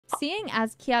Seeing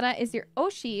as Kiara is your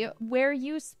Oshi, were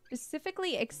you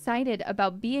specifically excited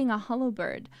about being a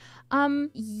Holobird?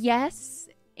 Yes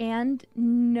and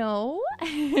no.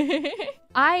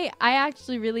 I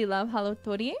actually really love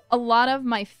Holotori. A lot of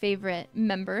my favorite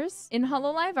members in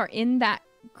Hololive are in that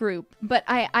group, but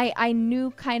I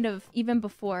knew kind of even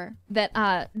before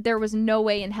that there was no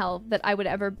way in hell that I would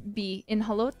ever be in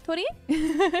Holotori.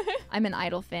 I'm an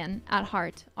idol fan at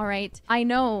heart, all right? I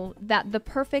know that the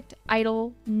perfect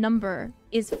idol number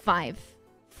is 5.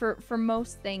 For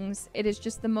most things, it is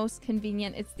just the most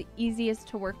convenient. It's the easiest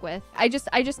to work with. I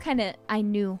just kind of, I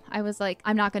knew. I was like,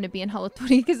 I'm not going to be in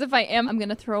Holotori because if I am, I'm going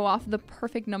to throw off the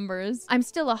perfect numbers. I'm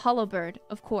still a Holobird,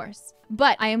 of course.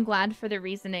 But I am glad for the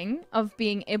reasoning of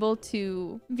being able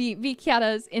to be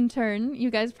Kiara's intern. You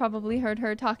guys probably heard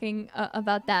her talking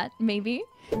about that, maybe.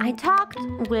 I talked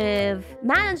with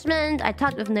management. I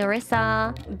talked with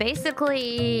Nerissa.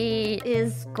 Basically,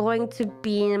 is going to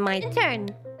be my intern.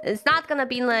 It's not gonna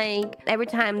be like every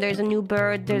time there's a new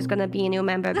bird, there's gonna be a new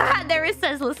member.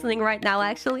 Nerissa is listening right now,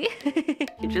 actually.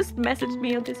 She just messaged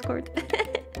me on Discord.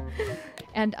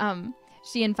 And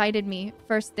she invited me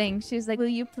first thing. She was like, will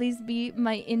you please be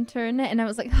my intern? And I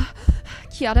was like,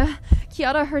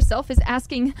 Kiara herself is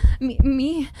asking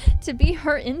me to be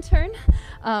her intern.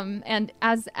 And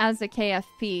as a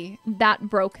KFP, that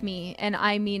broke me. And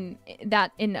I mean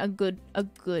that in a good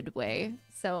way.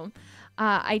 So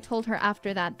I told her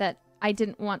after that I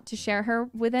didn't want to share her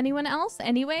with anyone else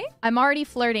anyway. I'm already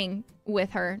flirting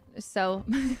with her, so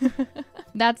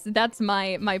that's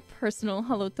my personal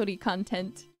Holotori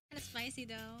content. It's spicy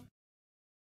though.